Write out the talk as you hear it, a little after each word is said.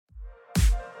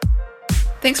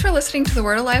Thanks for listening to the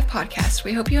Word Alive podcast.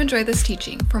 We hope you enjoy this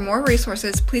teaching. For more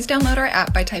resources, please download our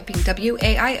app by typing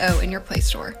WAIO in your Play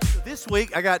Store. This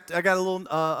week I got a little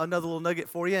another little nugget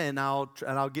for you, and I'll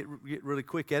get really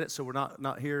quick at it. So we're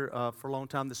not here for a long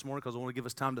time this morning because I want to give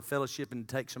us time to fellowship and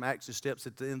take some action steps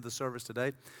at the end of the service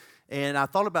today. And I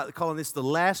thought about calling this the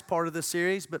last part of the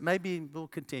series, but maybe we'll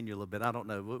continue a little bit. I don't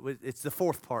know. It's the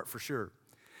fourth part for sure.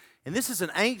 And this is an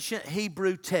ancient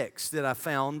Hebrew text that I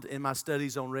found in my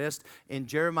studies on rest in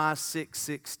Jeremiah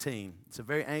 6:16. It's a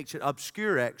very ancient,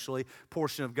 obscure actually,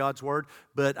 portion of God's Word,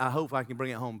 but I hope I can bring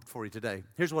it home for you today.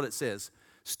 Here's what it says.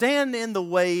 Stand in the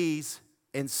ways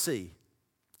and see.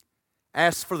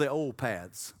 Ask for the old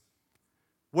paths,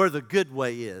 where the good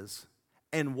way is,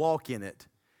 and walk in it.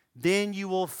 Then you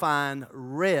will find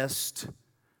rest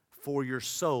for your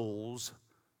souls.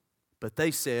 But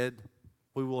they said,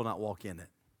 we will not walk in it.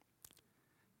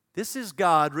 This is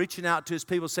God reaching out to His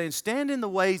people saying, stand in the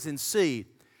ways and see.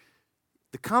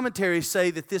 The commentaries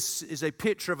say that this is a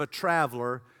picture of a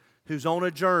traveler who's on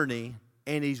a journey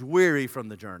and he's weary from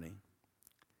the journey.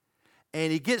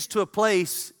 And he gets to a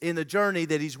place in the journey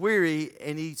that he's weary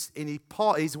and he's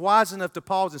wise enough to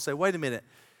pause and say, wait a minute,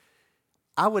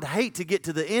 I would hate to get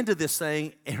to the end of this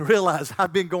thing and realize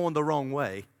I've been going the wrong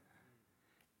way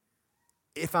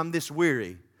if I'm this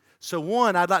weary. So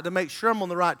one, I'd like to make sure I'm on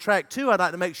the right track. Two, I'd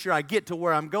like to make sure I get to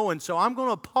where I'm going. So I'm going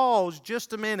to pause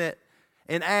just a minute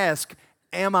and ask,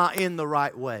 am I in the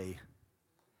right way?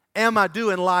 Am I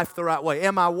doing life the right way?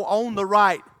 Am I on the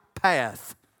right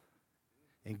path?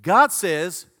 And God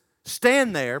says,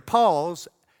 stand there, pause,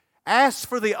 ask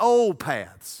for the old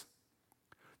paths.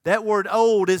 That word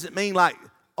old doesn't mean like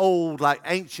old, like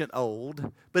ancient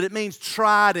old, but it means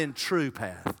tried and true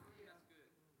path.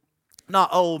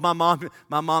 Not old. My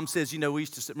mom says, we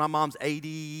used to say, my mom's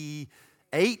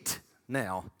 88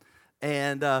 now.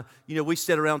 And, we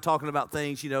sit around talking about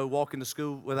things, walking to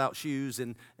school without shoes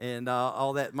and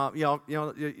all that.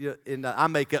 And I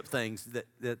make up things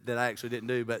that I actually didn't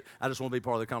do, but I just want to be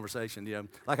part of the conversation,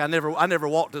 Like I never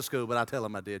walked to school, but I tell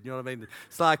them I did. You know what I mean?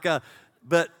 It's like,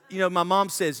 my mom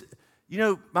says,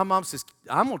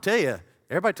 I'm going to tell you,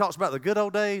 everybody talks about the good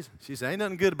old days. She said, ain't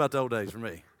nothing good about the old days for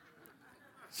me.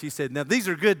 She said, now these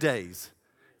are good days,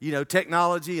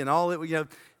 technology and all that,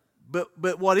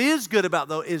 But what is good about,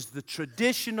 though, is the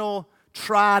traditional,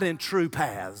 tried and true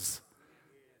paths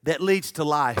that leads to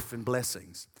life and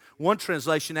blessings. One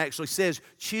translation actually says,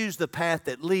 choose the path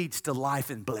that leads to life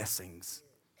and blessings.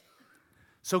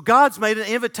 So God's made an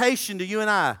invitation to you and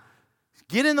I.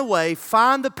 Get in the way,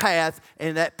 find the path,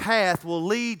 and that path will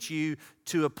lead you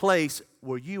to a place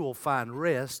where you will find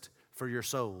rest for your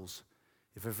souls.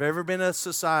 If there's ever been a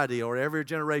society or every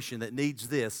generation that needs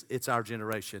this, it's our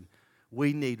generation.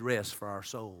 We need rest for our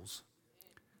souls.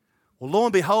 Well, lo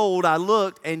and behold, I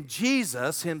looked, and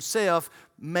Jesus Himself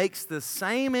makes the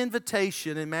same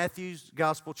invitation in Matthew's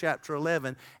Gospel, chapter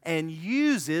 11, and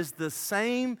uses the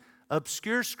same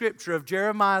obscure scripture of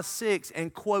Jeremiah 6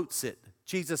 and quotes it.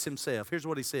 Jesus Himself. Here's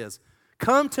what He says.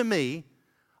 Come to me,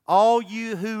 all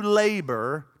you who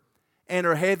labor and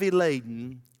are heavy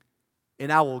laden,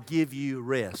 and I will give you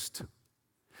rest.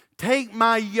 Take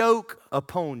my yoke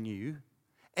upon you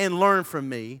and learn from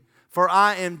me, for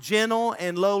I am gentle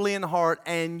and lowly in heart,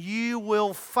 and you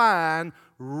will find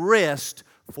rest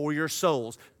for your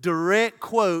souls. Direct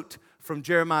quote from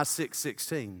Jeremiah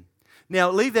 6:16.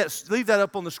 Now, leave that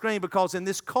up on the screen, because in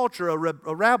this culture, a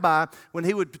rabbi, when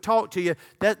he would talk to you,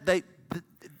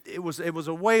 it was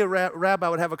a way a rabbi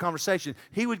would have a conversation.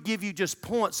 He would give you just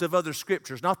points of other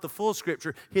scriptures, not the full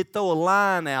scripture. He'd throw a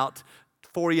line out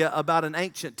for you about an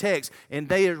ancient text, and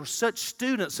they are such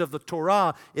students of the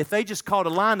Torah, if they just caught a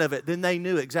line of it, then they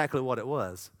knew exactly what it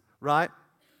was, right?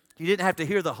 You didn't have to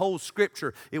hear the whole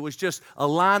scripture. It was just a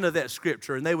line of that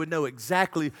scripture, and they would know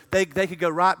exactly. They could go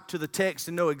right to the text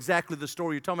and know exactly the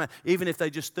story you're talking about, even if they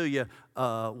just threw you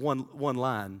one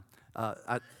line.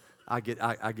 I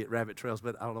get rabbit trails,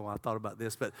 but I don't know why I thought about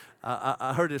this. But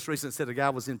I heard this recently. Said a guy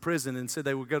was in prison and said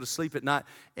they would go to sleep at night,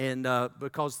 and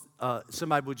because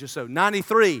somebody would just say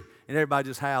 93, and everybody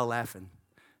just howl laughing,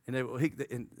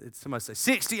 and somebody say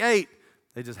 68,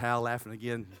 they just howl laughing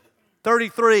again,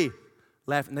 33.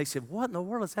 Laughing. They said, what in the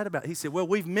world is that about? He said, well,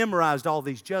 we've memorized all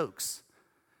these jokes.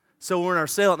 So when we're in our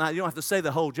cell at night, you don't have to say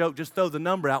the whole joke. Just throw the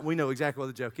number out. We know exactly what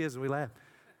the joke is, and we laugh.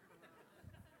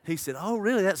 He said, oh,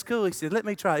 really? That's cool. He said, let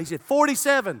me try. He said,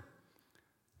 47.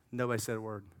 Nobody said a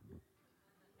word.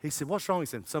 He said, what's wrong? He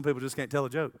said, some people just can't tell a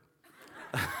joke.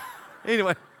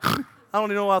 Anyway, I don't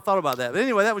even know why I thought about that. But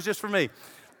anyway, that was just for me.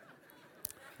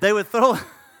 They would throw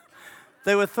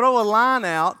a line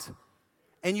out,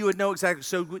 and you would know exactly.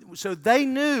 So they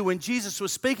knew when Jesus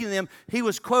was speaking to them, he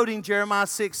was quoting Jeremiah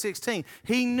 6:16.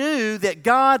 He knew that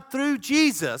God, through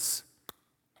Jesus,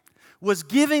 was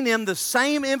giving them the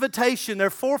same invitation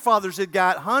their forefathers had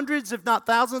got hundreds, if not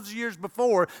thousands of years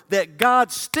before, that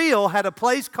God still had a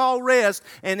place called rest.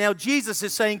 And now Jesus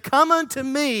is saying, come unto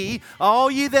me, all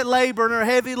ye that labor and are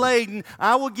heavy laden,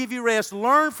 I will give you rest.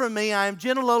 Learn from me, I am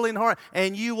gentle, lowly in heart,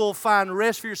 and you will find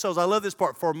rest for your souls. I love this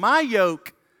part. For my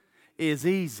yoke is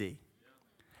easy,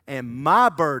 and my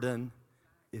burden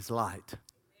is light.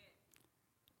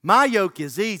 My yoke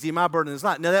is easy, my burden is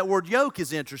light. Now that word yoke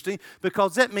is interesting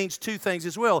because that means two things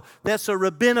as well. That's a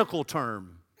rabbinical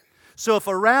term. So if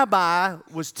a rabbi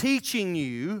was teaching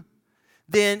you,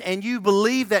 then and you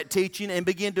believe that teaching and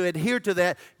begin to adhere to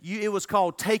that, it was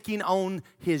called taking on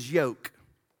his yoke.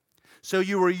 So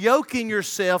you were yoking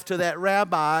yourself to that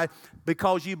rabbi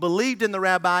because you believed in the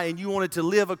rabbi and you wanted to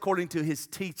live according to his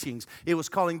teachings. It was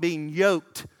called being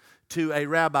yoked to a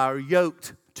rabbi or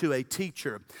yoked to a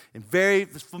teacher. And very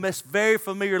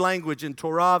familiar language in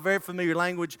Torah, very familiar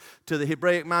language to the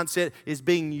Hebraic mindset is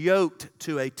being yoked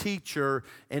to a teacher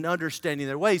and understanding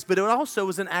their ways. But it also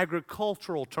was an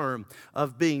agricultural term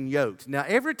of being yoked. Now,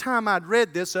 every time I'd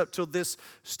read this up till this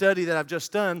study that I've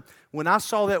just done, when I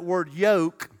saw that word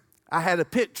yoke, I had a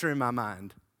picture in my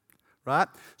mind, right?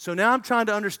 So now I'm trying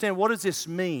to understand, what does this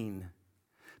mean?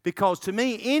 Because to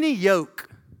me, any yoke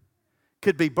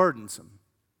could be burdensome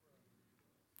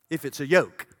if it's a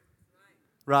yoke,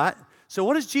 right? So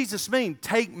what does Jesus mean?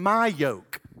 Take my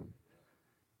yoke.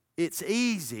 It's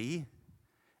easy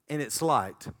and it's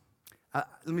light.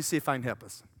 Let me see if I can help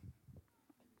us.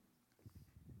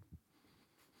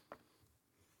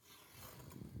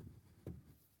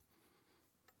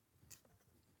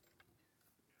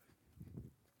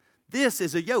 This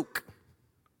is a yoke.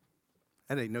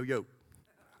 That ain't no yoke.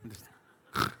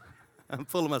 I'm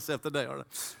full of myself today, aren't I?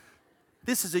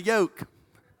 This is a yoke.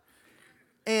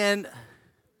 And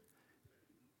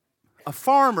a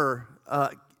farmer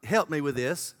helped me with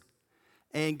this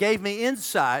and gave me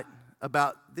insight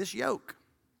about this yoke.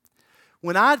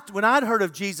 When I'd heard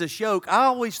of Jesus' yoke, I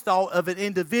always thought of an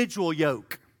individual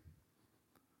yoke,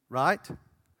 right?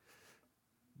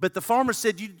 But the farmer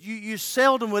said you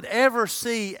seldom would ever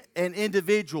see an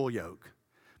individual yoke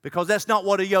because that's not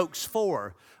what a yoke's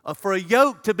for. For a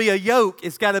yoke to be a yoke,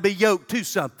 it's got to be yoked to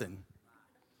something.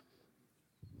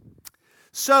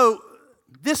 So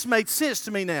this made sense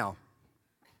to me now.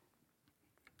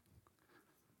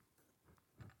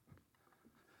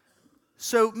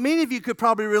 So many of you could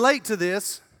probably relate to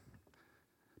this,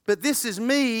 but this is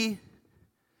me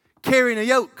carrying a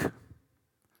yoke.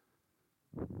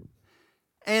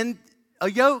 And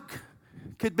a yoke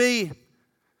could be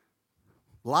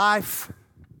life,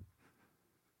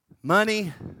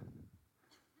 money,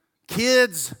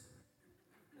 kids,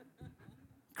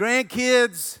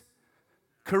 grandkids,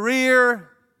 career,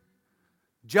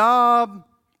 job,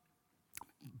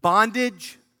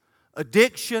 bondage,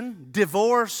 addiction,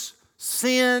 divorce,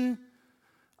 sin,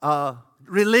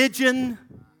 religion.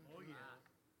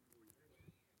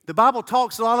 The Bible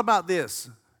talks a lot about this.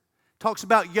 Talks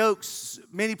about yokes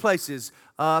many places.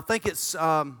 I think it's,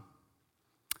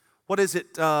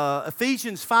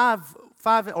 Ephesians 5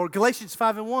 or Galatians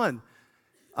 5:1.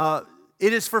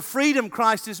 It is for freedom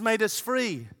Christ has made us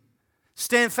free.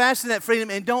 Stand fast in that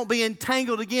freedom and don't be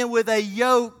entangled again with a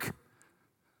yoke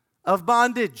of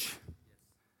bondage.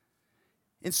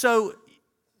 And so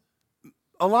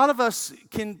a lot of us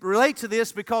can relate to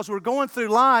this because we're going through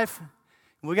life.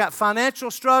 We've got financial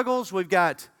struggles. We've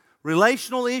got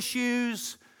relational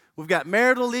issues. We've got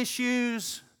marital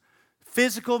issues,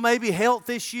 physical, maybe health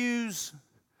issues,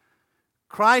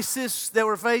 crisis that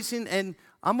we're facing. And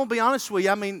I'm going to be honest with you.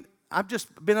 I mean, I've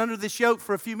just been under this yoke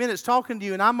for a few minutes talking to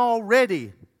you, and I'm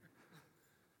already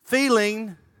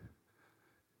feeling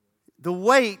the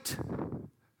weight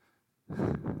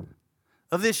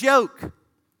of this yoke.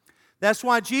 That's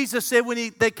why Jesus said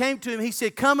when they came to him, he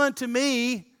said, come unto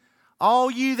me,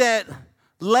 all you that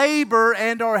labor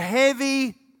and are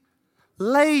heavy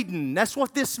laden. That's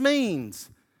what this means,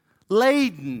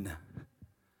 laden.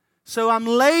 So I'm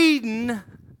laden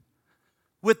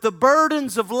with the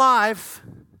burdens of life,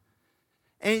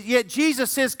 and yet Jesus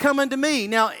says, come unto me.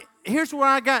 Now, here's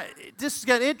where this has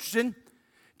got interesting.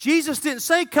 Jesus didn't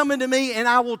say, come unto me and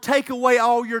I will take away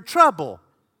all your trouble.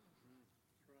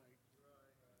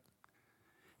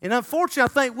 And unfortunately, I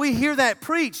think we hear that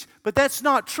preached, but that's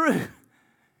not true.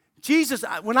 Jesus,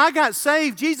 when I got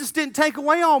saved, Jesus didn't take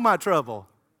away all my trouble.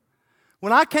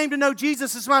 When I came to know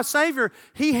Jesus as my Savior,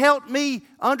 He helped me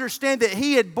understand that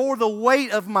He had bore the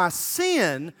weight of my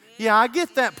sin. Yeah, I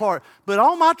get that part. But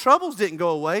all my troubles didn't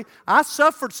go away. I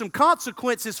suffered some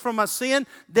consequences from my sin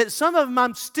that some of them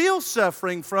I'm still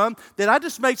suffering from, that I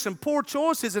just made some poor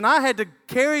choices, and I had to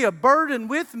carry a burden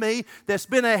with me that's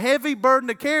been a heavy burden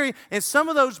to carry, and some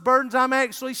of those burdens I'm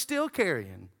actually still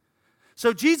carrying.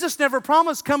 So Jesus never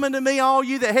promised, come unto me, all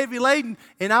you that heavy laden,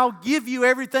 and I'll give you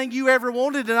everything you ever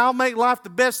wanted, and I'll make life the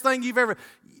best thing you've ever.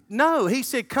 No, He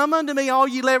said, come unto me, all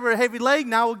you that are heavy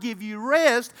laden, I will give you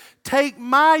rest. Take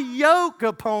my yoke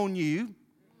upon you.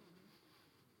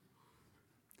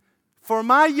 For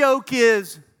my yoke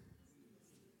is,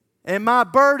 and my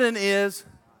burden is,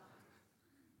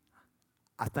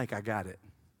 I think I got it.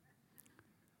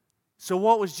 So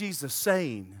what was Jesus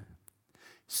saying?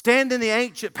 Stand in the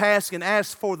ancient past and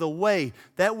ask for the way.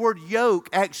 That word yoke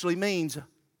actually means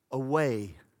a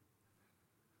way.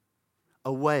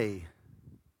 A way.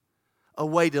 A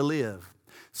way to live.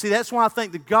 See, that's why I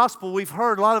think the gospel we've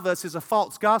heard, a lot of us, is a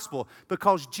false gospel,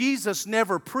 because Jesus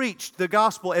never preached the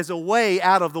gospel as a way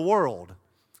out of the world.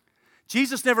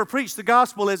 Jesus never preached the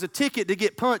gospel as a ticket to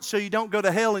get punched so you don't go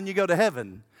to hell and you go to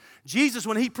heaven. Jesus,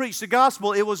 when He preached the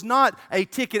gospel, it was not a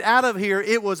ticket out of here.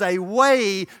 It was a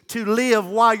way to live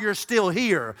while you're still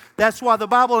here. That's why the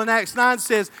Bible in Acts 9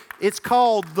 says it's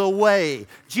called the way.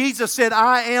 Jesus said,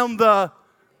 I am the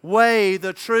way,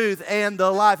 the truth, and the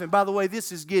life. And by the way,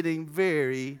 this is getting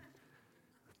very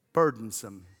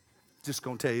burdensome. Just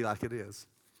going to tell you like it is.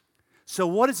 So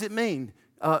what does it mean?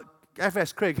 I've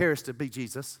asked Craig Harris to be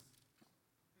Jesus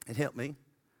and help me.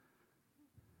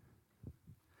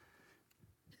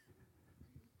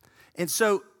 And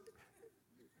so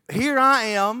here I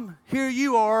am, here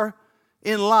you are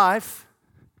in life,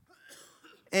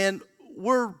 and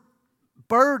we're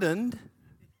burdened,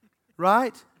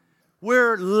 right?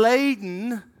 We're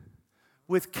laden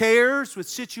with cares, with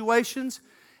situations,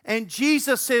 and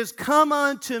Jesus says, come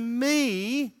unto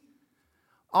me,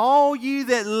 all you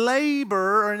that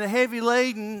labor or are heavy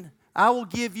laden, I will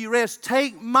give you rest.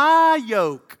 Take my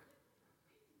yoke.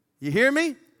 You hear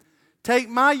me? Take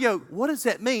my yoke. What does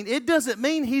that mean? It doesn't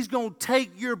mean He's going to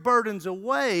take your burdens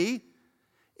away.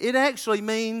 It actually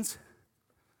means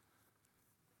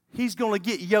He's going to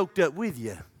get yoked up with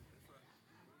you.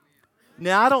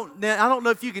 Now, I don't know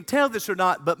if you can tell this or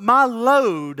not, but my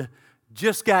load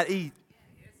just got eaten.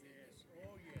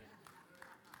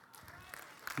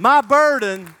 My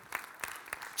burden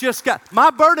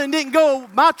didn't go,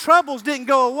 my troubles didn't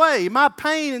go away. My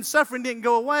pain and suffering didn't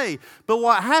go away. But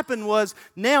what happened was,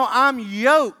 now I'm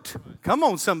yoked. Come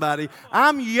on, somebody.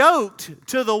 I'm yoked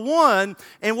to the one.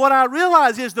 And what I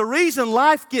realize is the reason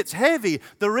life gets heavy,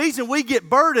 the reason we get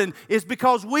burdened, is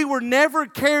because we were never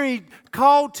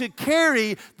called to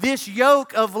carry this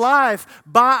yoke of life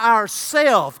by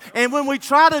ourselves. And when we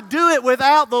try to do it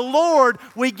without the Lord,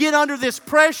 we get under this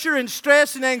pressure and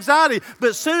stress and anxiety.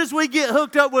 But as soon as we get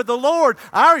hooked up with the Lord,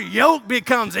 our yoke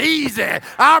becomes easy.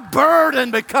 Our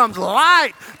burden becomes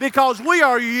light because we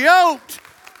are yoked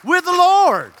with the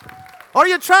Lord. Are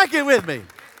you tracking with me?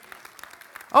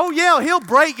 Oh yeah, He'll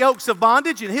break yokes of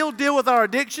bondage, and He'll deal with our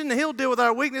addiction, and He'll deal with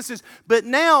our weaknesses. But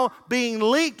now, being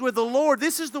linked with the Lord,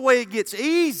 this is the way it gets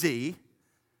easy,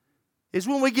 is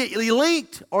when we get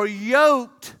linked or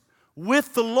yoked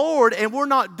with the Lord, and we're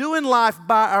not doing life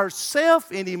by ourselves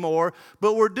anymore,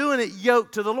 but we're doing it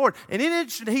yoked to the Lord. And in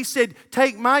it, He said,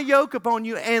 take my yoke upon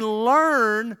you and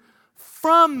learn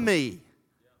from me,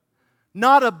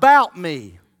 not about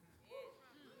me.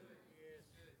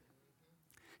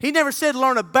 He never said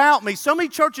learn about me. So many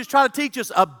churches try to teach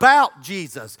us about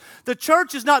Jesus. The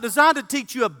church is not designed to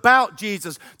teach you about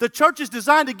Jesus. The church is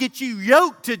designed to get you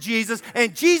yoked to Jesus,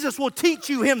 and Jesus will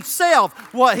teach you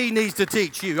Himself what He needs to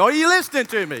teach you. Are you listening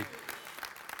to me?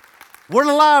 We're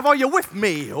alive. Are you with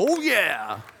me? Oh,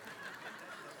 yeah.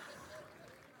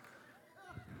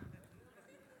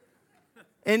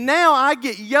 And now I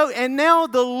get yoked, and now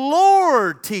the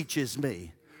Lord teaches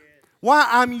me why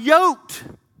I'm yoked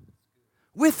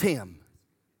with Him.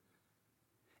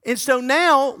 And so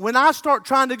now, when I start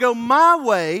trying to go my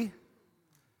way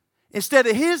instead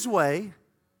of His way,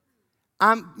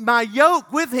 my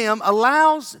yoke with Him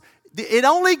allows, it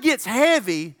only gets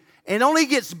heavy and only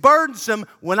gets burdensome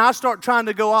when I start trying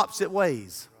to go opposite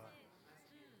ways.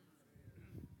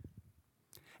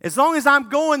 As long as I'm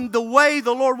going the way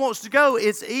the Lord wants to go,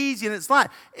 it's easy and it's light.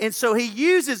 And so He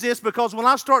uses this because when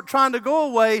I start trying to go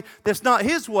a way that's not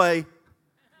His way,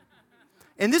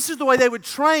 and this is the way they would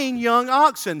train young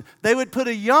oxen. They would put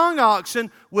a young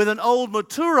oxen with an old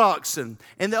mature oxen.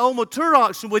 And the old mature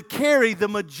oxen would carry the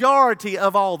majority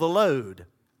of all the load.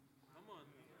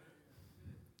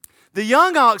 The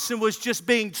young oxen was just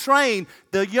being trained.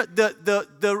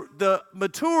 The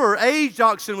mature aged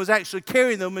oxen was actually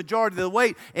carrying the majority of the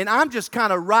weight. And I'm just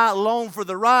kind of right along for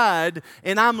the ride.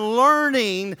 And I'm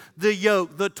learning the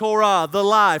yoke, the Torah, the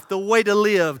life, the way to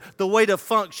live, the way to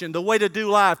function, the way to do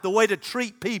life, the way to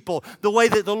treat people, the way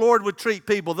that the Lord would treat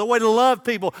people, the way to love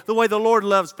people, the way the Lord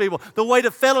loves people, the way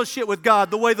to fellowship with God,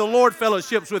 the way the Lord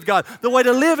fellowships with God, the way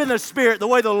to live in the Spirit, the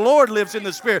way the Lord lives in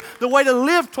the Spirit, the way to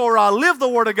live Torah, live the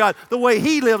Word of God, the way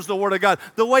He lives the Word of God,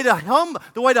 the way to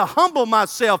humble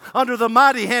myself under the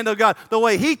mighty hand of God, the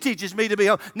way He teaches me to be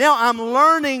humble. Now I'm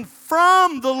learning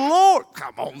from the Lord.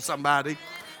 Come on, somebody.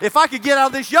 If I could get out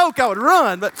of this yoke, I would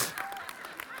run.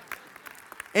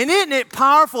 And isn't it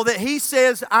powerful that He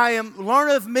says,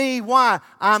 learn of me. Why?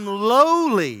 I'm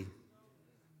lowly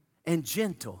and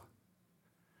gentle.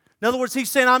 In other words,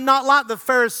 He's saying, I'm not like the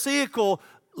Pharisaical,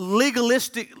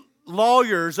 legalistic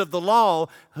lawyers of the law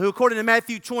who, according to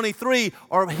Matthew 23,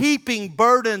 are heaping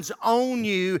burdens on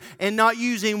you and not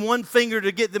using one finger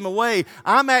to get them away.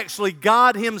 I'm actually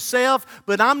God Himself,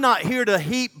 but I'm not here to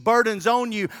heap burdens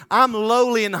on you. I'm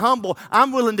lowly and humble.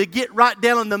 I'm willing to get right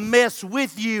down in the mess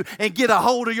with you and get a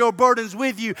hold of your burdens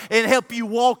with you and help you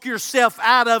walk yourself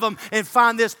out of them and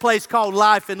find this place called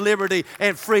life and liberty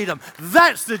and freedom.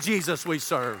 That's the Jesus we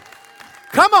serve.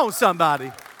 Come on, somebody.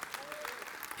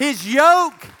 His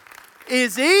yoke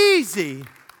is easy.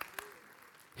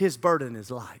 His burden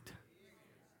is light.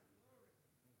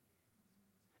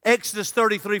 Exodus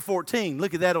 33:14.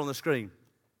 Look at that on the screen.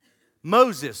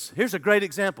 Moses, here's a great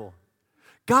example.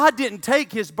 God didn't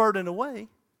take his burden away.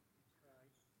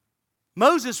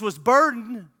 Moses was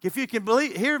burdened, if you can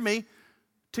hear me,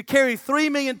 to carry 3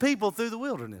 million people through the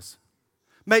wilderness.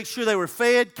 Make sure they were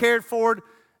fed, cared for,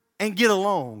 and get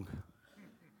along.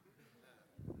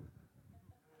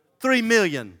 3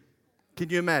 million. Can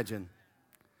you imagine?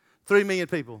 3 million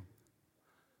people.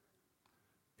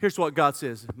 Here's what God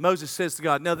says. Moses says to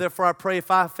God, now therefore I pray,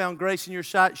 if I have found grace in your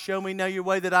sight, show me now your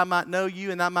way that I might know you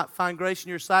and I might find grace in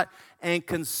your sight, and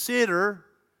consider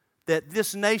that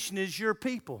this nation is your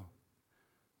people.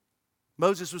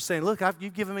 Moses was saying, look,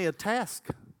 you've given me a task.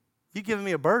 You've given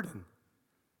me a burden.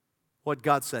 What'd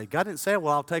God say? God didn't say,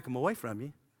 well, I'll take them away from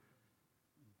you.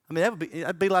 I mean,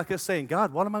 that'd be like us saying,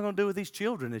 God, what am I going to do with these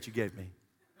children that you gave me?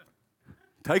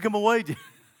 Take them away.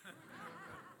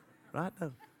 Right?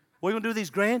 No. What are we going to do with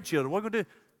these grandchildren? What are we going to do?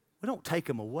 We don't take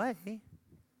them away.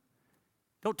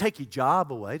 Don't take your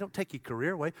job away. Don't take your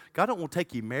career away. God don't want to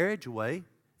take your marriage away.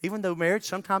 Even though marriage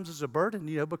sometimes is a burden,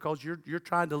 because you're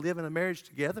trying to live in a marriage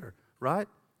together, right?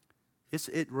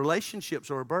 Relationships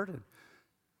are a burden.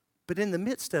 But in the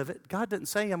midst of it, God doesn't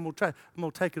say, I'm going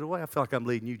to take it away. I feel like I'm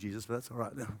leading you, Jesus, but that's all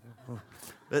right.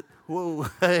 But, whoa,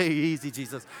 hey, easy,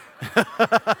 Jesus.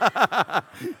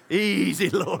 Easy,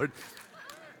 Lord.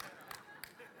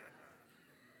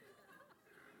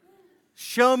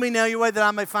 Show me now your way that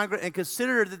I may find grace, and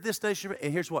consider that this day should be.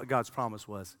 And here's what God's promise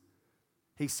was.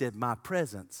 He said, my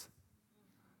presence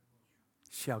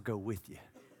shall go with you.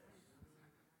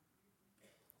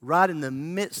 Right in the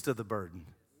midst of the burden.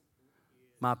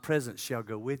 My presence shall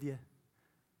go with you,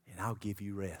 and I'll give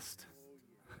you rest.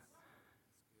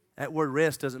 That word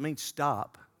rest doesn't mean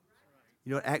stop.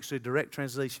 Actually, direct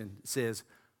translation says,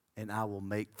 and I will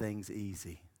make things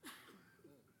easy.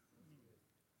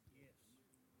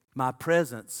 My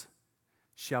presence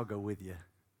shall go with you,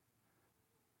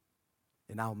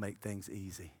 and I'll make things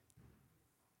easy.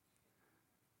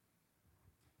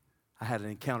 I had an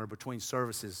encounter between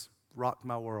services, rocked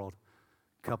my world.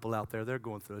 Couple out there, they're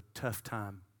going through a tough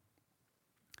time.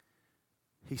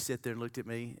 He sat there and looked at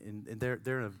me, and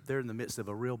they're in the midst of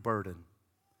a real burden.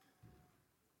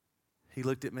 He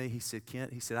looked at me, he said,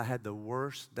 Kent, I had the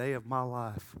worst day of my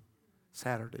life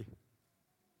Saturday.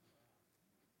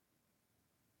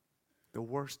 The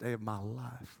worst day of my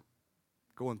life,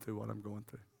 going through what I'm going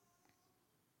through.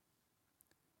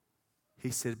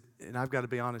 He said, and I've got to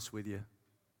be honest with you,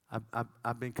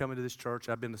 I've been coming to this church,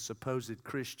 I've been a supposed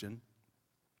Christian.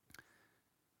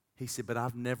 He said, but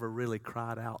I've never really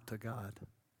cried out to God.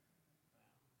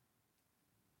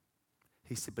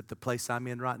 He said, but the place I'm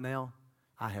in right now,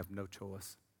 I have no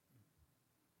choice.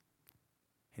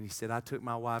 And he said, I took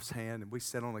my wife's hand and we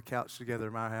sat on the couch together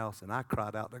in my house and I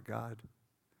cried out to God.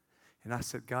 And I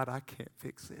said, God, I can't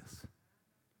fix this.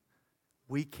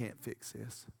 We can't fix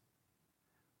this.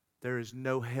 There is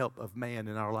no help of man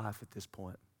in our life at this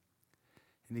point.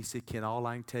 And he said, Ken, all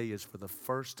I can tell you is for the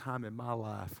first time in my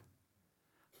life,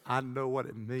 I know what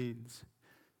it means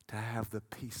to have the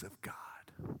peace of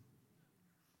God.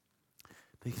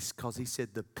 Because he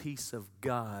said the peace of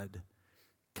God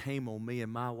came on me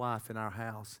and my wife in our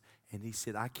house, And he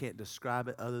said, I can't describe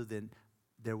it other than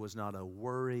there was not a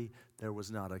worry, there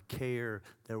was not a care,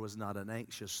 there was not an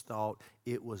anxious thought.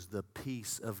 It was the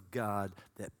peace of God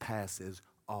that passes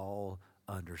all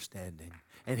understanding.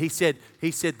 And he said,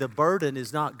 the burden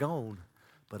is not gone,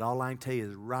 but all I can tell you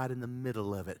is right in the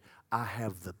middle of it, I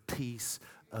have the peace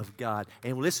of God.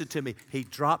 And listen to me, he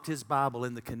dropped his Bible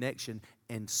in the connection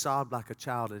and sobbed like a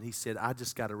child, and he said, I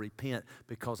just got to repent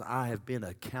because I have been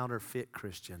a counterfeit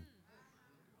Christian.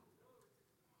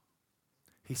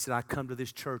 He said, I come to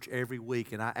this church every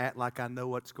week and I act like I know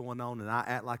what's going on and I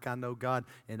act like I know God,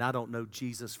 and I don't know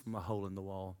Jesus from a hole in the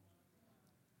wall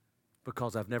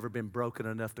because I've never been broken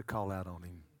enough to call out on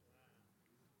him.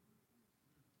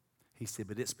 He said,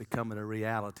 but it's becoming a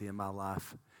reality in my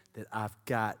life that I've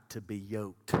got to be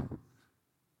yoked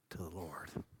to the Lord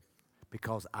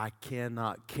because I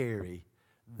cannot carry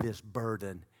this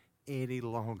burden any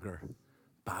longer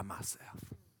by myself.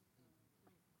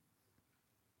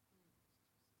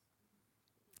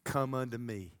 Come unto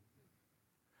me,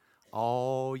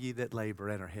 all ye that labor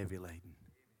and are heavy laden,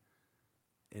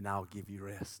 and I'll give you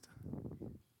rest.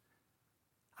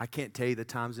 I can't tell you the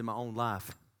times in my own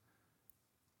life.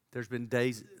 There's been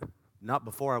days, not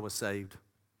before I was saved,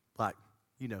 like,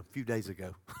 a few days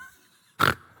ago.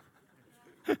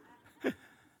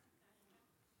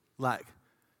 Like,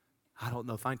 I don't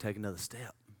know if I can take another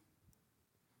step.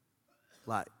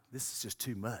 Like, this is just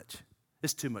too much.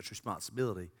 It's too much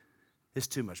responsibility. It's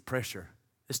too much pressure.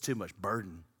 It's too much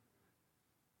burden.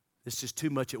 It's just too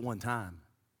much at one time.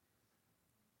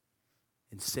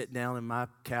 And sit down in my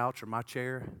couch or my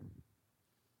chair,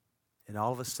 and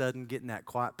all of a sudden get in that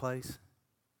quiet place,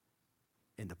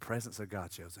 and the presence of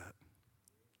God shows up.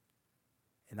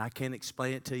 And I can't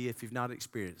explain it to you if you've not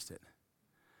experienced it.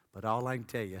 But all I can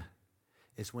tell you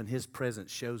is when his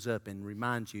presence shows up and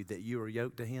reminds you that you are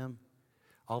yoked to him,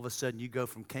 all of a sudden you go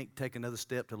from can't take another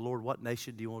step to, Lord, what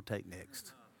nation do you want to take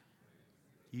next?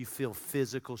 You feel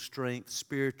physical strength,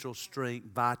 spiritual strength,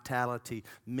 vitality,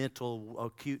 mental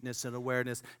acuteness and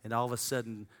awareness, and all of a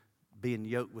sudden being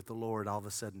yoked with the Lord, all of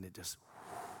a sudden it just...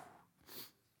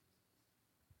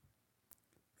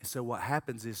 And so what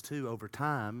happens is too, over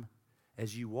time,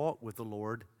 as you walk with the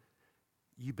Lord,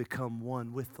 you become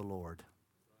one with the Lord.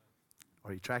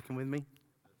 Are you tracking with me?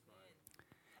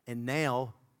 And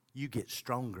now you get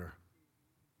stronger.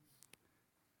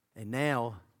 And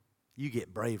now you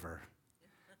get braver.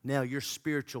 Now your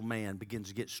spiritual man begins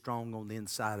to get strong on the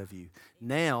inside of you.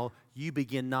 Now you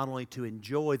begin not only to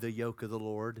enjoy the yoke of the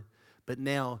Lord, but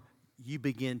now you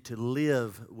begin to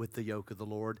live with the yoke of the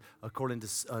Lord. According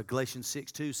to Galatians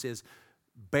 6:2 says,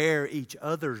 bear each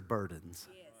other's burdens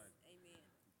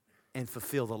and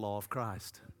fulfill the law of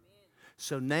Christ.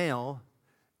 So now,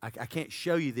 I can't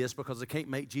show you this because I can't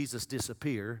make Jesus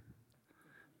disappear.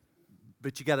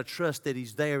 But you got to trust that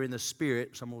he's there in the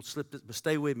Spirit. So I'm going to slip this, but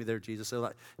stay with me there, Jesus. So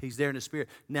like, he's there in the Spirit.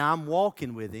 Now I'm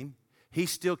walking with him. He's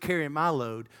still carrying my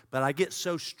load, but I get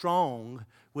so strong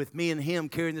with me and him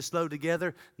carrying this load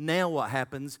together. Now what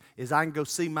happens is I can go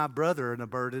see my brother in a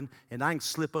burden, and I can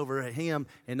slip over at him,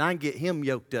 and I can get him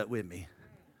yoked up with me.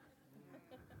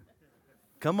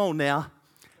 Come on now.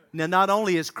 Now, not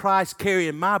only is Christ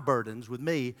carrying my burdens with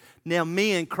me, now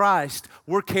me and Christ,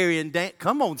 we're carrying,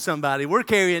 come on somebody, we're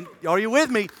carrying, are you with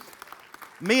me?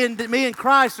 Me and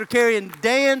Christ are carrying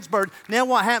Dan's burden. Now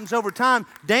what happens over time,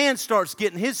 Dan starts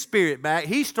getting his spirit back.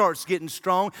 He starts getting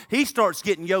strong. He starts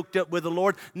getting yoked up with the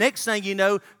Lord. Next thing you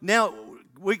know, now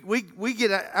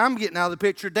I'm getting out of the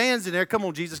picture. Dan's in there. Come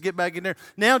on, Jesus, get back in there.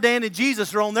 Now Dan and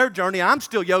Jesus are on their journey. I'm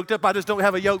still yoked up. I just don't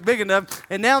have a yoke big enough.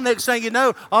 And now next thing you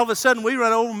know, all of a sudden we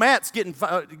run over. Matt's get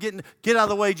out of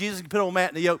the way, Jesus, put on Matt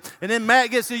in the yoke. And then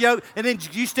Matt gets the yoke, and then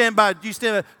you stand by, you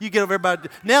get over everybody.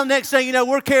 Now next thing you know,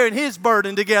 we're carrying his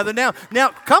burden together. Now,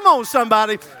 come on,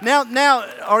 somebody. Now,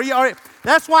 are you?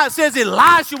 That's why it says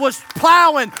Elisha was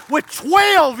plowing with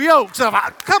 12 yokes.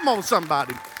 Come on,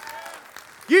 somebody.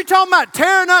 You talking about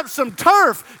tearing up some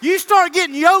turf. You start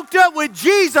getting yoked up with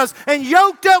Jesus and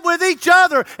yoked up with each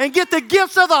other and get the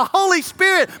gifts of the Holy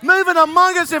Spirit moving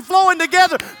among us and flowing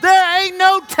together. There ain't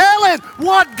no telling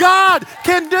what God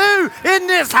can do in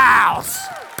this house.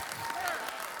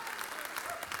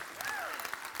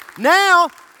 Now,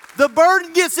 the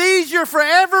burden gets easier for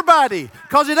everybody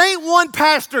because it ain't one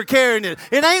pastor carrying it.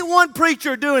 It ain't one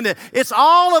preacher doing it. It's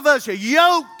all of us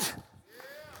yoked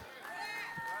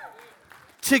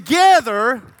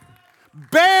together,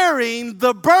 bearing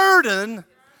the burden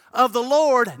of the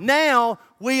Lord. Now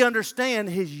we understand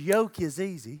his yoke is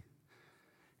easy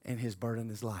and his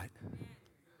burden is light.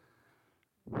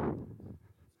 Now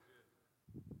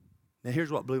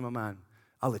here's what blew my mind.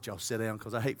 I'll let y'all sit down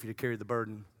because I hate for you to carry the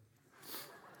burden.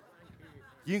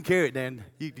 You can carry it, Dan.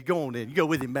 You go on then. You go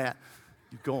with him, Matt.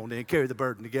 You go on then. Carry the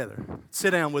burden together.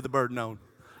 Sit down with the burden on.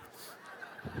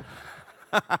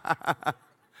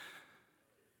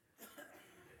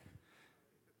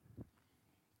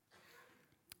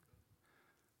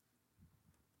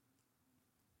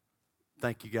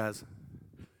 Thank you, guys.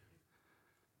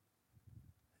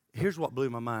 Here's what blew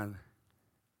my mind.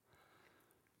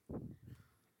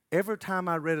 Every time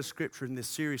I read a scripture in this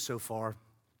series so far,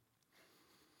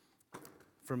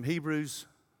 from Hebrews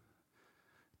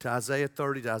to Isaiah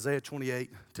 30 to Isaiah 28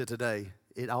 to today,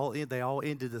 they all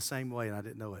ended the same way, and I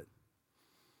didn't know it.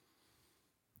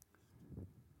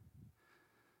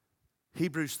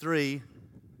 Hebrews 3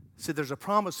 said there's a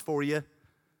promise for you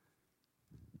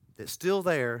that's still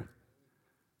there,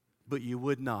 but you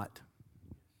would not.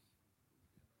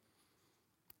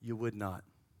 You would not.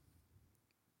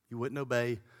 You wouldn't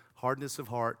obey. Hardness of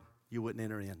heart, you wouldn't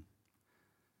enter in.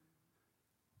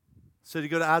 So to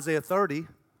go to Isaiah 30,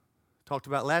 talked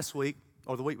about last week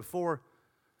or the week before,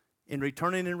 in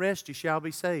returning and rest you shall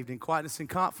be saved. In quietness and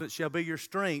confidence shall be your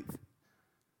strength,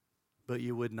 but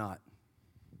you would not.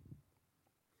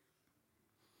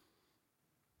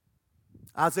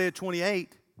 Isaiah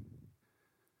 28,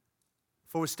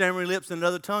 for with stammering lips and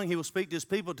another tongue he will speak to his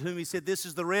people, to whom he said, this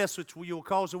is the rest which you will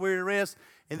cause the weary to rest,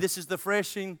 and this is the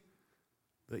refreshing,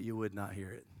 but you would not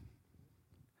hear it.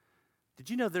 Did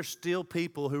you know there's still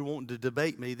people who want to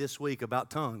debate me this week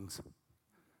about tongues?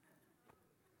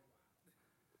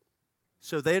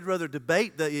 So they'd rather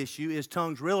debate the issue, is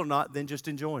tongues real or not, than just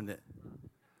enjoying it.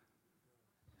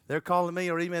 They're calling me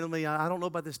or emailing me, I don't know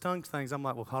about this tongues things. I'm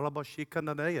like, well,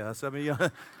 halabashikanadeya. I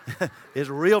mean, it's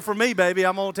real for me, baby.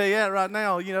 I'm going to tell you that right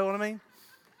now. You know what I mean?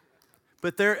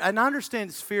 But and I understand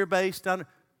it's fear-based,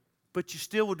 but you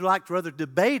still would like to rather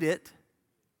debate it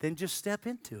than just step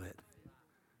into it.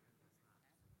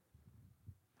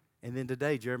 And then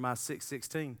today, Jeremiah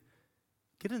 6:16,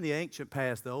 get in the ancient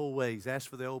paths, the old ways. Ask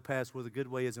for the old paths where the good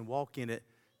way is and walk in it.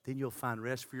 Then you'll find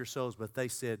rest for your souls. But they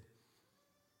said,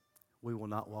 we will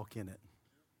not walk in it.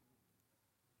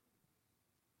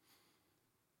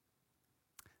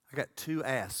 I got two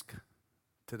asks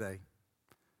today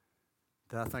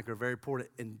that I think are very important.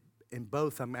 In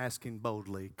both, I'm asking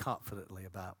boldly, confidently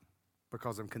about,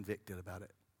 because I'm convicted about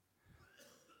it.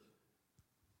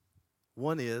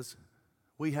 One is,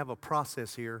 we have a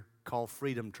process here called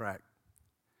Freedom Track.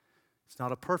 It's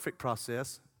not a perfect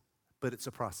process, but it's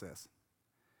a process.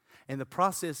 And the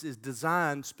process is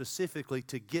designed specifically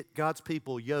to get God's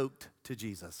people yoked to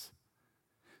Jesus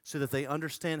so that they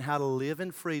understand how to live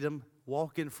in freedom,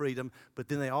 walk in freedom, but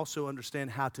then they also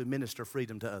understand how to minister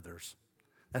freedom to others.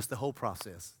 That's the whole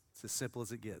process. It's as simple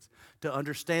as it gets. To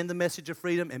understand the message of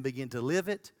freedom and begin to live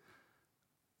it,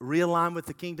 realign with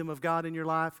the kingdom of God in your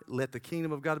life, let the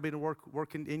kingdom of God be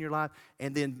working in your life,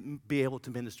 and then be able to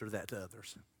minister that to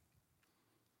others.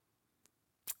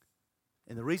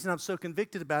 And the reason I'm so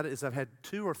convicted about it is I've had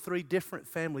 2 or 3 different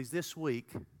families this week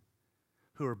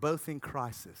who are both in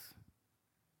crisis.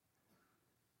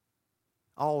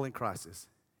 All in crisis.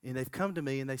 And they've come to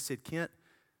me and they said, Kent,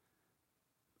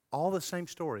 all the same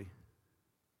story.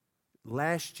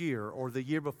 Last year or the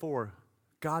year before,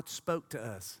 God spoke to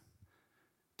us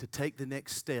to take the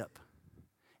next step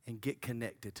and get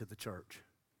connected to the church.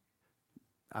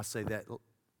 I say that,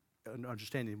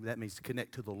 understanding that means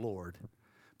connect to the Lord.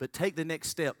 But take the next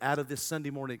step out of this Sunday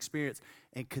morning experience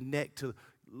and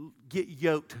get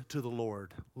yoked to the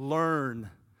Lord.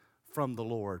 Learn from the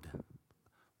Lord.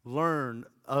 Learn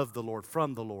of the Lord,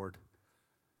 from the Lord.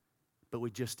 But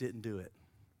we just didn't do it.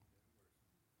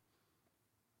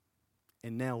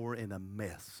 And now we're in a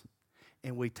mess.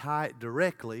 And we tie it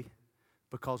directly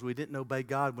because we didn't obey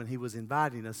God when He was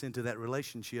inviting us into that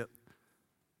relationship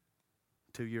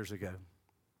 2 years ago.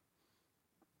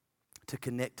 To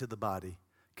connect to the body.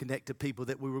 Connect to people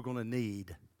that we were going to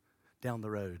need down the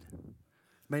road.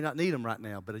 May not need them right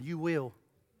now, but you will.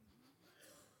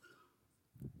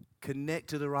 Connect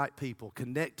to the right people.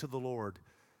 Connect to the Lord.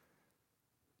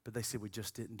 But they said we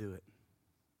just didn't do it.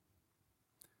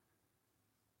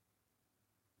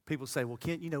 People say, well,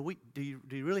 Kent, do you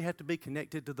really have to be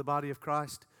connected to the body of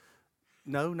Christ?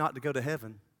 No, not to go to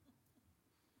heaven.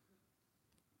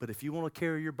 But if you want to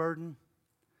carry your burden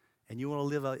and you want to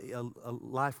live a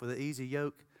life with an easy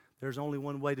yoke, there's only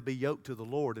one way to be yoked to the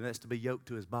Lord, and that's to be yoked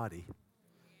to His body.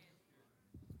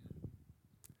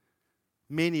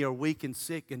 Many are weak and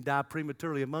sick and die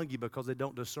prematurely among you because they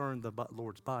don't discern the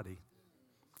Lord's body.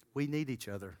 We need each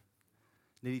other.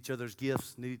 Need each other's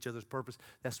gifts, need each other's purpose.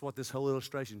 That's what this whole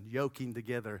illustration, yoking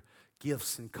together,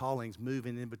 gifts and callings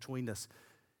moving in between us,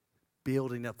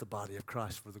 building up the body of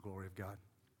Christ for the glory of God.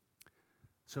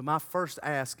 So my first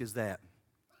ask is that.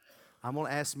 I'm going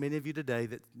to ask many of you today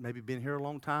that maybe been here a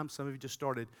long time, some of you just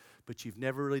started, but you've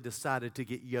never really decided to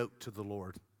get yoked to the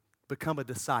Lord. Become a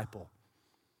disciple.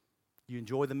 You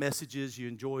enjoy the messages, you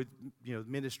enjoy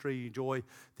ministry, you enjoy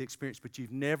the experience, but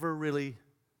you've never really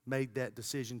made that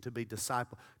decision to be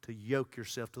disciple, to yoke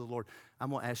yourself to the Lord.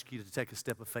 I'm going to ask you to take a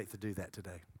step of faith to do that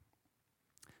today.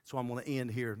 So I'm going to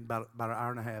end here in about an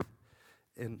hour and a half.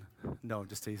 And no, I'm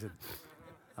just teasing.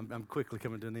 I'm quickly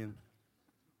coming to an end.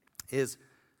 As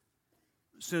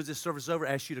soon as this service is over,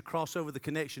 I ask you to cross over the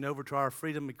connection over to our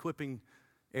Freedom Equipping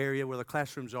area where the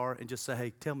classrooms are and just say,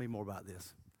 hey, tell me more about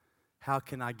this. How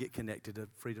can I get connected to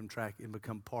Freedom Track and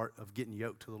become part of getting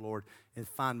yoked to the Lord and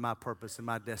find my purpose and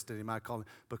my destiny, my calling?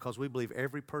 Because we believe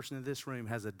every person in this room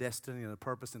has a destiny and a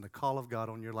purpose and the call of God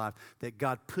on your life, that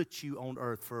God put you on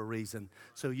earth for a reason.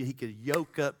 So He could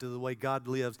yoke up to the way God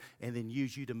lives and then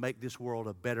use you to make this world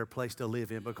a better place to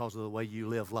live in because of the way you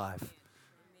live life.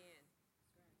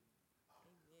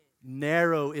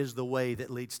 Narrow is the way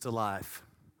that leads to life.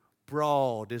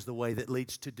 Broad is the way that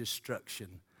leads to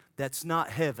destruction. That's not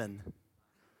heaven.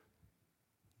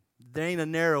 There ain't a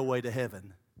narrow way to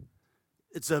heaven.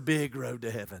 It's a big road to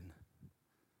heaven.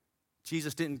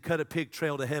 Jesus didn't cut a pig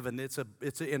trail to heaven. It's an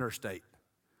interstate.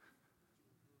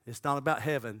 It's not about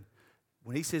heaven.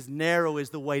 When He says narrow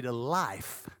is the way to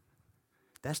life,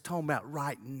 that's talking about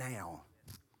right now.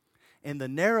 And the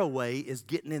narrow way is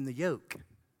getting in the yoke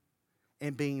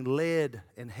and being led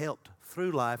and helped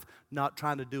through life, not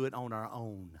trying to do it on our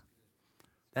own.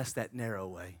 That's that narrow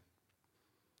way.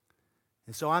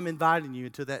 And so I'm inviting you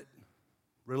into that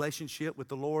relationship with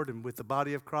the Lord and with the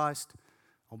body of Christ.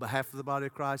 On behalf of the body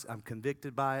of Christ, I'm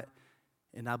convicted by it,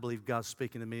 and I believe God's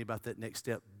speaking to me about that next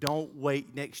step. Don't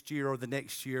wait next year or the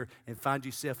next year and find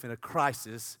yourself in a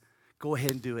crisis. Go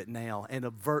ahead and do it now and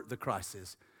avert the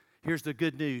crisis. Here's the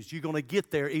good news. You're going to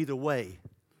get there either way.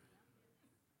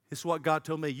 This is what God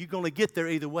told me. You're going to get there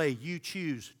either way. You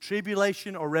choose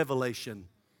tribulation or revelation.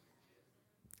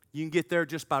 You can get there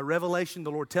just by revelation,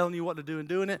 the Lord telling you what to do and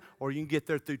doing it, or you can get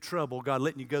there through trouble, God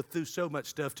letting you go through so much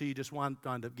stuff till you just wind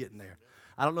up getting there.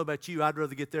 I don't know about you, I'd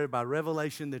rather get there by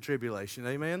revelation than tribulation.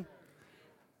 Amen?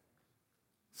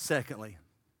 Secondly,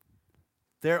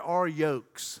 there are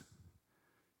yokes,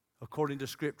 according to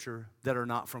Scripture, that are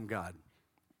not from God.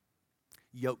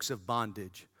 Yokes of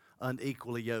bondage,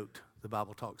 unequally yoked, the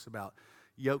Bible talks about.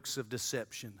 Yokes of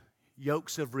deception,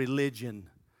 yokes of religion,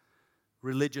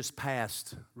 religious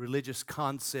past, religious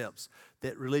concepts,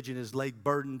 that religion has laid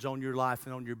burdens on your life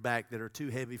and on your back that are too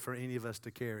heavy for any of us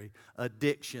to carry.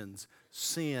 Addictions,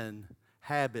 sin,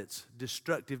 habits,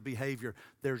 destructive behavior.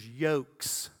 There's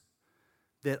yokes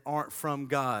that aren't from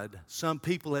God. Some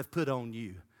people have put on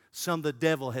you. Some the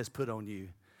devil has put on you.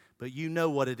 But you know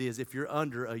what it is if you're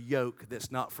under a yoke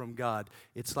that's not from God.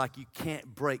 It's like you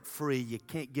can't break free. You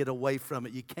can't get away from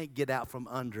it. You can't get out from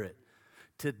under it.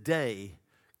 Today,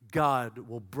 God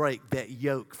will break that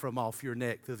yoke from off your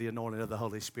neck through the anointing of the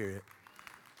Holy Spirit.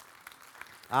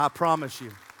 I promise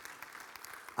you.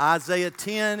 Isaiah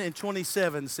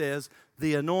 10:27 says,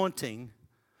 the anointing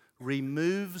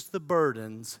removes the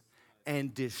burdens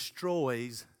and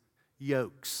destroys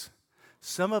yokes.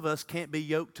 Some of us can't be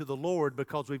yoked to the Lord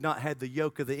because we've not had the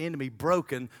yoke of the enemy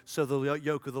broken so the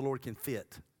yoke of the Lord can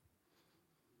fit.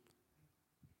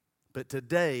 But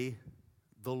today,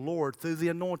 the Lord, through the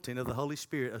anointing of the Holy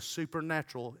Spirit, a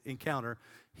supernatural encounter,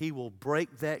 He will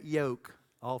break that yoke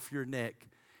off your neck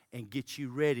and get you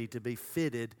ready to be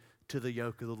fitted to the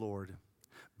yoke of the Lord.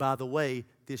 By the way,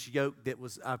 this yoke that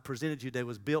I presented you today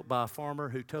was built by a farmer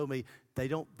who told me they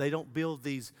don't build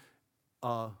these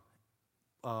in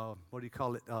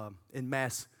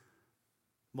mass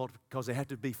because they have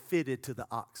to be fitted to the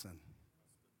oxen.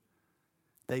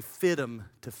 They fit them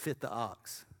to fit the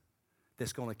ox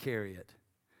that's going to carry it.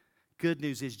 Good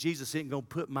news is Jesus isn't going to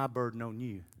put my burden on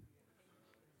you.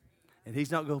 And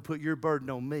He's not going to put your burden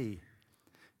on me.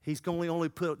 He's going to only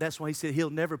put, that's why He said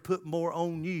He'll never put more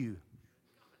on you.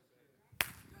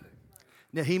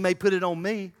 Now, He may put it on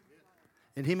me,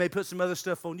 and He may put some other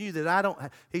stuff on you that I don't.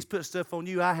 He's put stuff on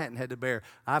you I hadn't had to bear.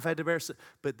 I've had to bear.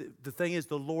 But the thing is,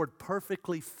 the Lord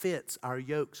perfectly fits our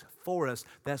yokes for us.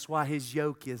 That's why His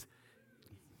yoke is,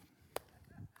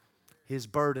 His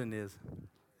burden is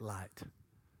light.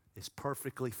 It's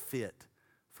perfectly fit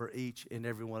for each and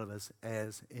every one of us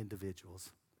as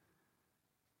individuals.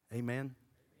 Amen?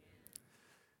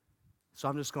 So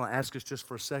I'm just going to ask us just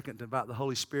for a second about the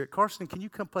Holy Spirit. Carson, can you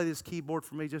come play this keyboard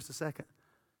for me just a second?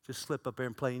 Just slip up there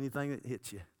and play anything that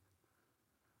hits you.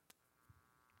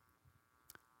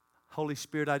 Holy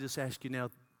Spirit, I just ask you now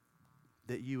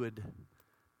that you would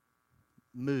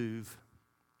move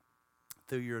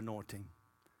through your anointing.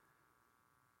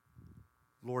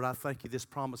 Lord, I thank you this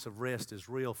promise of rest is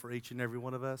real for each and every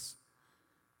one of us.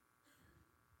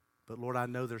 But Lord, I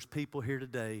know there's people here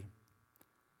today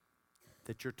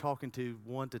that you're talking to,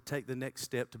 one, to take the next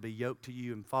step, to be yoked to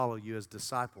you and follow you as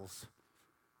disciples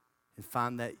and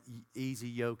find that easy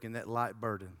yoke and that light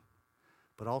burden.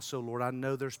 But also, Lord, I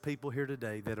know there's people here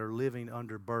today that are living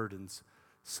under burdens.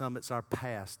 Some it's our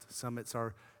past, some it's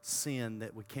our sin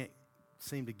that we can't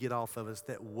seem to get off of us,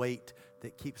 that weight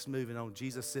that keeps moving on.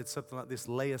 Jesus said something like this: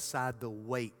 lay aside the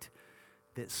weight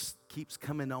that keeps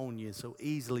coming on you, so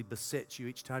easily besets you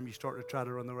each time you start to try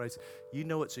to run the race. You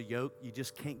know it's a yoke. You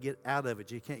just can't get out of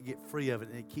it. You can't get free of it,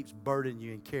 and it keeps burdening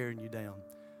you and carrying you down.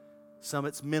 Some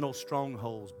it's mental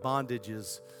strongholds,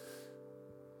 bondages,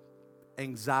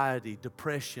 anxiety,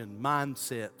 depression,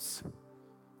 mindsets,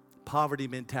 poverty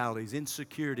mentalities,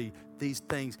 insecurity, these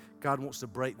things. God wants to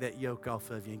break that yoke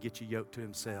off of you and get you yoked to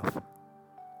himself.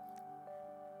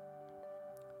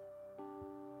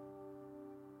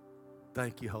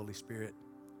 Thank you, Holy Spirit.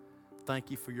 Thank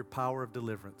you for your power of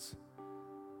deliverance.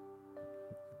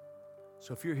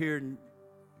 So if you're here and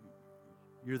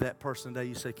you're that person today,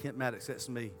 you say, Kent Maddox, that's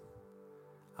me.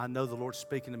 I know the Lord's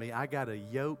speaking to me. I got a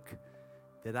yoke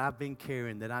that I've been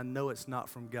carrying that I know it's not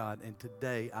from God, and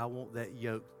today I want that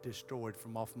yoke destroyed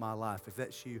from off my life. If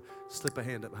that's you, slip a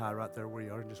hand up high right there where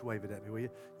you are and just wave it at me, will you?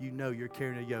 You know you're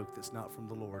carrying a yoke that's not from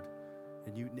the Lord,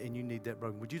 and you need that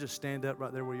broken. Would you just stand up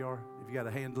right there where you are? If you got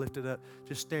a hand lifted up,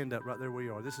 just stand up right there where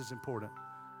you are. This is important.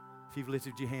 If you've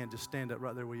lifted your hand, just stand up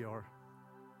right there where you are.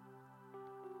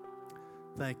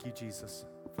 Thank you, Jesus.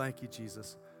 Thank you,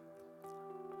 Jesus.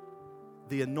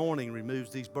 The anointing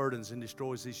removes these burdens and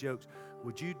destroys these yokes.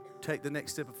 Would you take the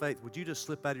next step of faith? Would you just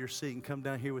slip out of your seat and come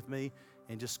down here with me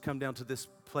and just come down to this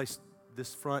place,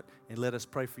 this front, and let us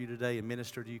pray for you today and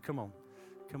minister to you? Come on.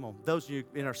 Come on. Those of you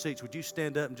in our seats, would you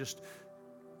stand up and just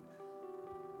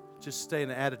stay in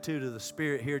the attitude of the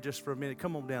Spirit here just for a minute?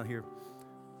 Come on down here.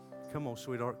 Come on,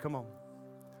 sweetheart. Come on.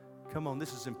 Come on,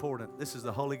 this is important. This is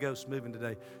the Holy Ghost moving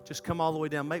today. Just come all the way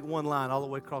down. Make one line all the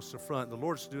way across the front. The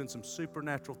Lord's doing some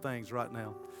supernatural things right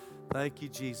now. Thank you,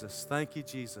 Jesus. Thank you,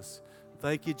 Jesus.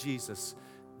 Thank you, Jesus.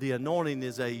 The anointing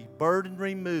is a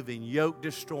burden-removing,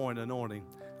 yoke-destroying anointing.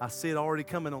 I see it already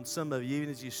coming on some of you, even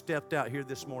as you stepped out here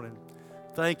this morning.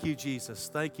 Thank you, Jesus.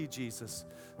 Thank you, Jesus.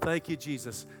 Thank you,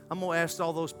 Jesus. I'm going to ask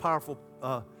all those powerful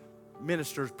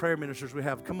ministers, prayer ministers we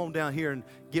have, come on down here and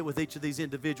get with each of these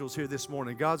individuals here this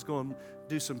morning. God's going to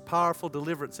do some powerful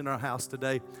deliverance in our house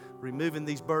today, removing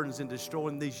these burdens and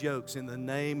destroying these yokes in the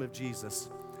name of Jesus.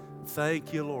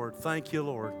 Thank you, Lord. Thank you,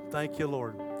 Lord. Thank you,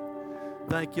 Lord.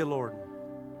 Thank you, Lord.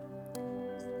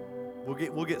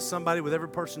 We'll get somebody with every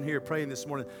person here praying this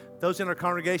morning. Those in our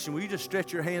congregation, will you just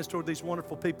stretch your hands toward these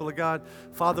wonderful people of God?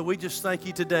 Father, we just thank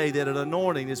you today that an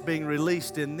anointing is being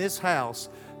released in this house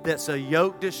that's a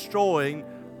yoke-destroying,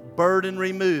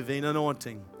 burden-removing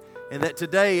anointing. And that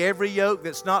today every yoke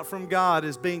that's not from God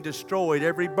is being destroyed.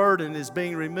 Every burden is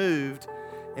being removed.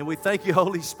 And we thank you,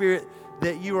 Holy Spirit,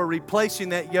 that you are replacing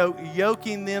that yoke,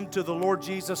 yoking them to the Lord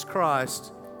Jesus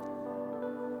Christ,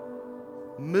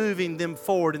 moving them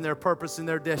forward in their purpose and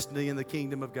their destiny in the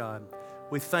kingdom of God.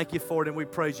 We thank you for it and we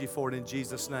praise you for it in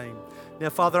Jesus' name. Now,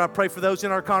 Father, I pray for those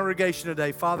in our congregation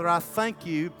today. Father, I thank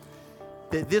you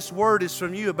that this word is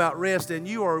from you about rest, and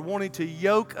you are wanting to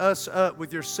yoke us up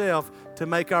with yourself to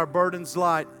make our burdens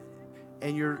light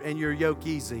and your yoke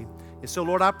easy. And so,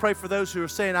 Lord, I pray for those who are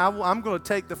saying, I'm going to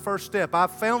take the first step. I've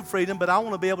found freedom, but I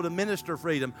want to be able to minister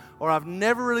freedom. Or I've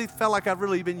never really felt like I've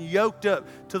really been yoked up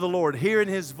to the Lord, hearing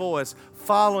His voice,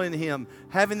 following Him,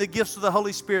 having the gifts of the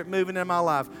Holy Spirit moving in my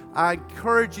life. I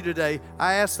encourage you today.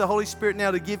 I ask the Holy Spirit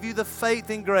now to give you the faith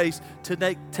and grace to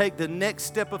take the next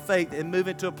step of faith and move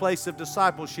into a place of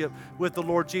discipleship with the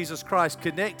Lord Jesus Christ,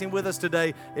 connecting with us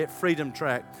today at Freedom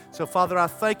Track. So, Father, I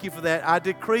thank you for that. I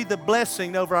decree the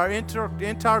blessing over our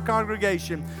entire congregation,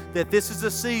 that this is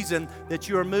a season that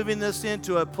you are moving us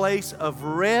into a place of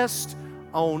rest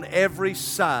on every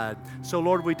side. So,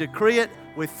 Lord, we decree it.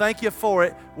 We thank you for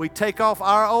it. We take off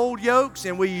our old yokes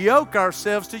and we yoke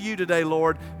ourselves to you today,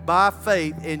 Lord, by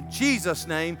faith in Jesus'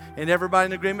 name. And everybody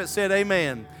in agreement said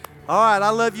amen. All right, I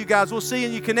love you guys. We'll see you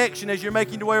in your connection as you're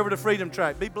making your way over to Freedom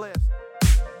Track. Be blessed.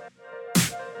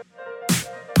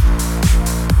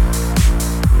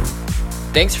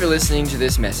 Thanks for listening to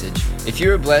this message. If you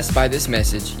were blessed by this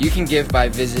message, you can give by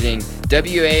visiting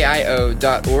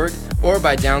waio.org or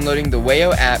by downloading the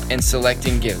Waio app and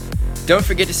selecting Give. Don't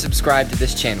forget to subscribe to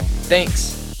this channel.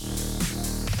 Thanks.